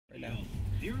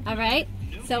All right.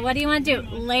 So what do you want to do?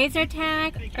 Laser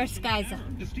tag or sky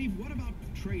zone? Steve, what about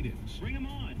trade-ins? Bring them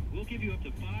on. We'll give you up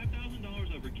to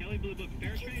 $5,000 over Kelly Blue Book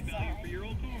fair trade value for your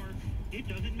old car. It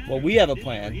doesn't matter. Well, we have a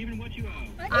plan. Even what you owe.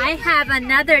 I have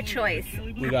another choice.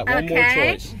 We got one more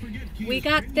choice. We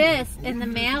got this in the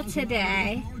mail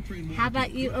today. How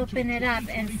about you open it up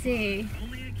and see?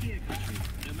 Only a Kia country.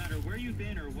 No matter where you've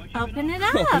been or what you've Open done. it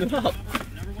up. Open it up.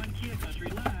 Number one Kia country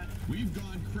lad. We've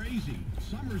gone crazy.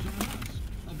 Summer's on us.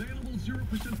 Available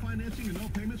 0% financing and no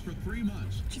payments for 3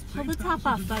 months. Just pull the top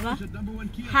off, Bubba.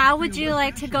 How would you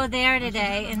like to go there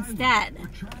today instead?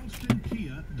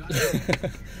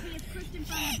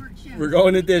 We're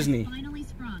going to Disney. Finally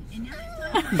sprung. And now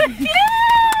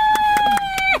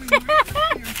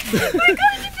We're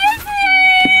going to Disney!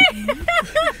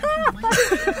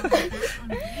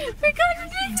 We're going to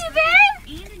Disney,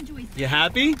 babe! You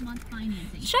happy?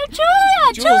 Show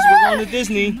Julia! Jules, we're going to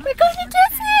Disney. We're going to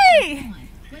Disney!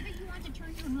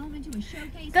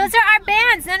 Those are our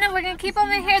bands. No, we're going to keep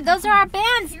them in here. Those are our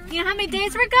bands. You know how many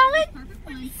days we're going?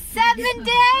 7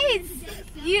 days!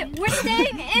 We're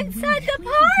staying inside the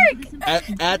park!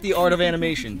 At the Art of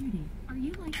Animation.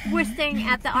 We're staying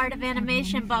at the Art of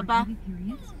Animation, Bubba.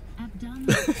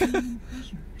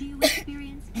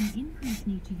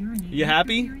 You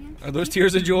happy? Are those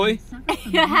tears of joy?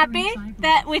 You happy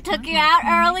that we took you out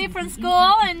early from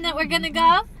school and that we're going to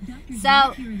go?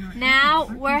 So now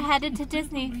we're headed to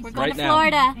Disney. We're going Right to now.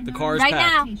 Florida. The car is right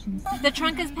packed. now. The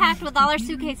trunk is packed with all our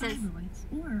suitcases.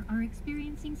 Or are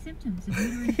experiencing symptoms of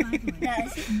uterine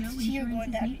fibroids. No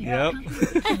insurance is needed. Yep.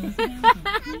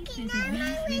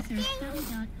 Please visit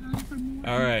research.com for more.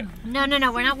 All right. No,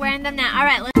 we're not wearing them now. All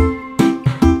right, let's